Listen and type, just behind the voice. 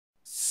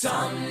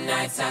Some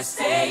nights I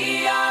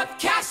stay up,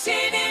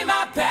 cashing in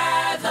my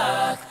bad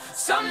luck.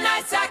 Some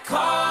nights I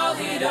call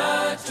it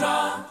a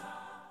draw.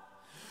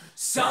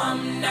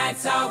 Some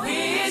nights I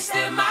wish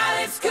that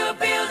my lips could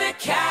build a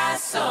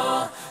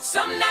castle.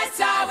 Some nights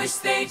I wish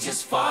they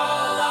just fall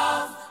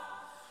off.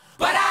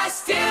 But I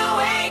still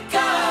wake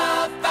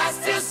up, I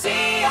still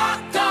see your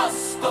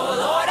ghost. Oh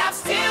Lord, I'm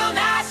still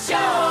not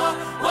sure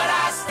what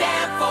I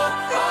stand for.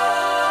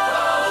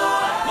 Oh,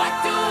 what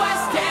do I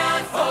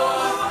stand for?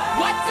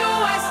 What do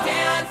I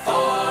stand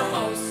for?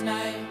 Most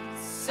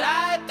nights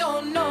I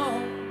don't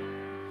know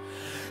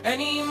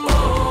anymore.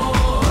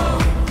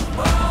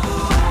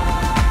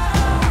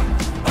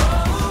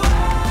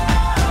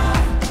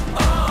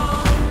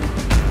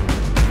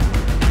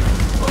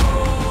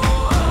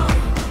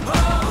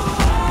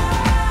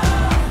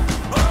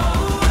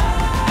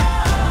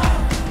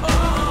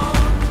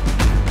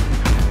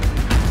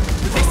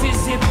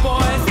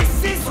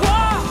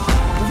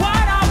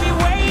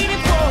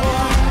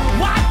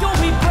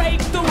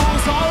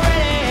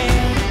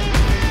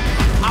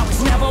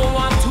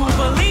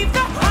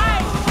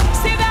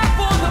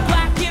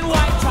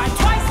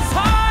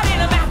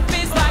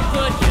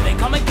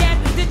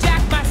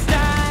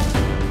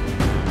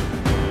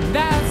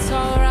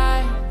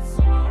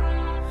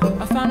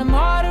 Found a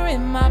martyr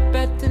in my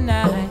bed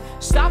tonight.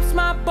 Stops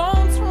my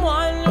bones from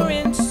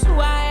wandering. Just who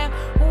I am,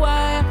 who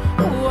I am,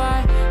 who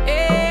I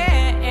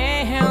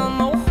am.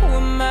 Oh, who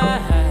am I?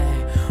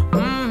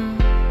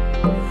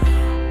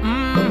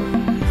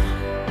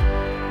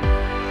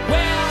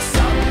 Well,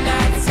 some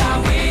nights I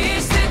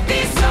wish that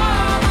this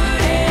all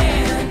would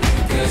end,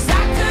 'cause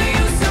I could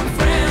use some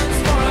friends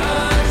for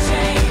a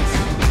change.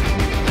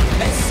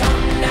 And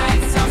some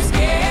nights I'm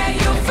scared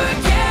you'll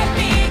forget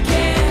me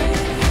again.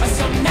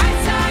 Some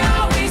nights I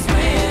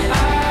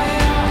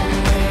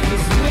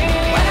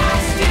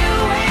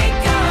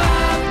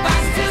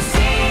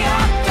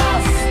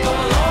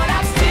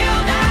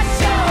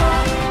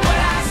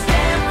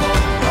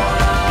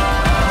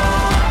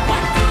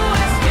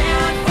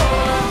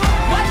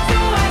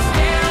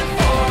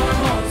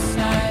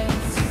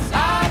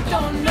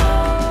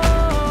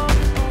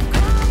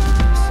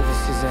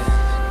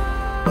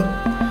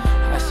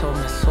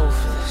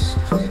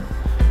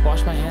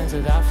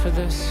out for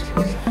this.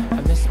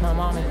 I miss my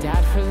mom and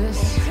dad for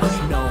this.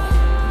 No,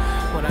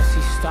 when I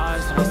see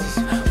stars,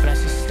 when I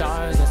see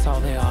stars, that's all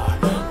they are.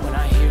 When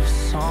I hear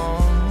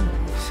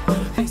songs,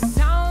 they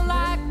sound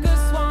like a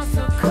swan.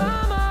 So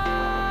come on,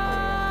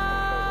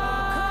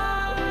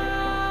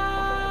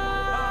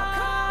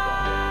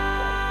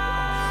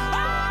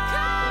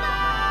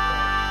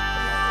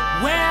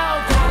 well,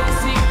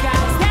 guys, you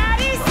guys,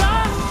 daddy's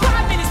on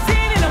 5 minutes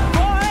in and I'm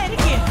bored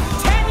again.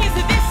 10 years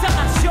of this, I'm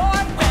not sure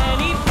if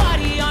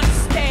anybody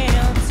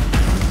understands.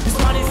 This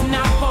one is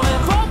not for the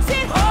folks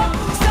at home.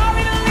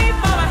 Sorry to leave,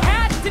 mom, I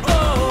had to go.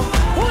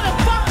 Who the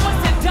fuck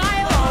wants to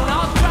die alone,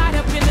 all dried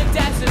up in the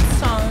desert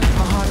sun?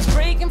 My heart is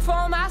breaking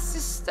for my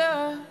sister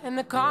and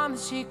the calm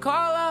that she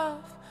call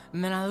love.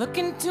 Man, I look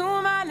into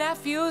my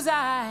nephew's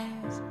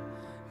eyes.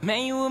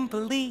 Man, you wouldn't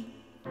believe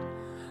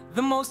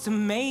the most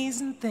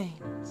amazing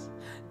things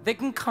that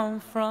can come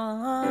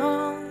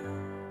from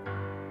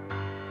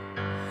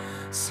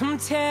some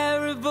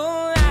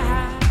terrible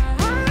lies.